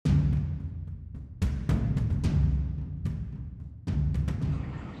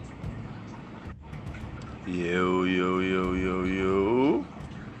Yo, yo, yo, yo, yo.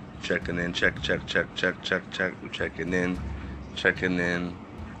 Checking in, check. We're checking in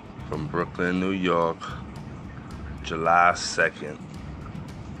from Brooklyn, New York, July 2nd.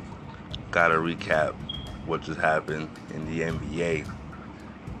 Gotta recap what just happened in the NBA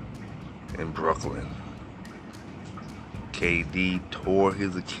in Brooklyn. KD tore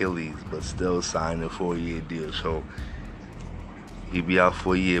his Achilles, but still signed a 4-year deal. So he'd be out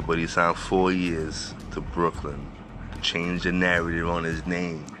for a year, but he signed 4 years to Brooklyn to change the narrative on his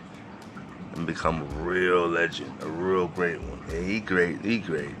name and become a real legend, a real great one. And he great.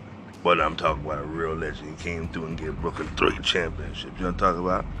 But I'm talking about a real legend. He came through and gave Brooklyn 3 championships. You know what I'm talking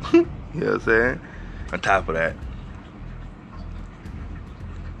about? You know what I'm saying? On top of that,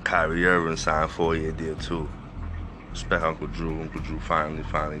 Kyrie Irving signed a 4-year deal too. Respect Uncle Drew. Uncle Drew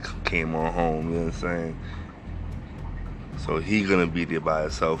finally came on home, you know what I'm saying? So he's gonna be there by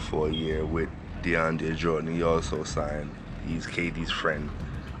himself for a year with DeAndre Jordan. He also signed. He's KD's friend,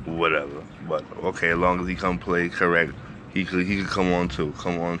 whatever. But okay, as long as he come play correct, he could come on too.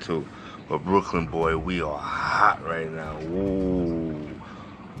 But Brooklyn boy, we are hot right now. Whoa,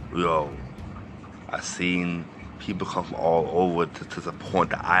 yo, I seen people come from all over to support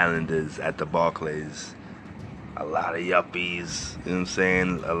the Islanders at the Barclays. A lot of yuppies, you know what I'm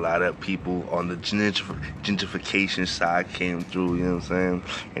saying? A lot of people on the gentrification side came through, you know what I'm saying?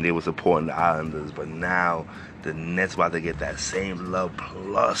 And they were supporting the Islanders. But now the Nets about to get that same love,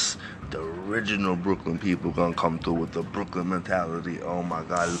 plus the original Brooklyn people gonna come through with the Brooklyn mentality. Oh my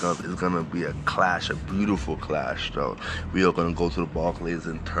God, it's gonna be a clash, a beautiful clash though. We are gonna go to the Barclays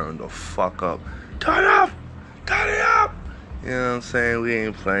and turn the fuck up. Turn it up! You know what I'm saying? We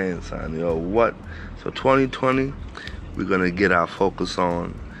ain't playing, son. Yo, what? So 2020, we're going to get our focus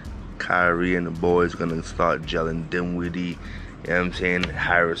on Kyrie and the boys going to start gelling. Dinwiddie, you know what I'm saying?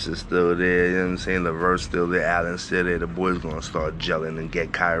 Harris is still there, you know what I'm saying? LeVert's still there, Allen's still there. The boys going to start gelling and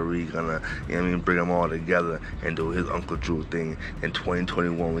get Kyrie, going to, you know what I mean, bring them all together and do his Uncle Drew thing. In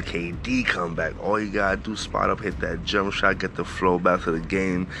 2021, when KD come back, all you got to do is spot up, hit that jump shot, get the flow back to the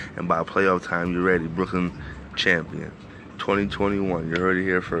game, and by playoff time, you're ready. Brooklyn champion. 2021, you heard it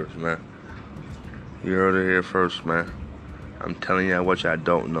here first, man. You heard it here first, man. I'm telling you what y'all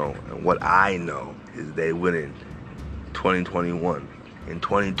don't know. And what I know is they winning 2021. In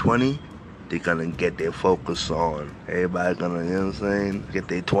 2020, they're gonna get their focus on. Everybody gonna, you know what I'm saying? Get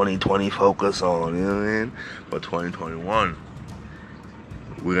their 2020 focus on, you know what I mean? But 2021,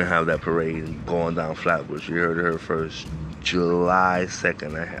 we're gonna have that parade going down Flatbush. You heard it here first. July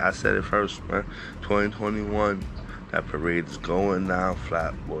 2nd. I said it first, man. 2021. That parade is going down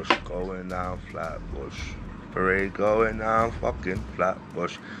Flatbush. Parade going down fucking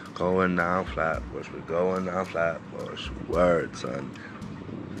Flatbush. Going down Flatbush. We're going down Flatbush. Word, son.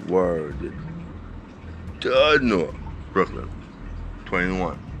 Word. Done. Brooklyn.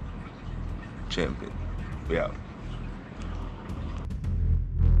 21. Champion. We out.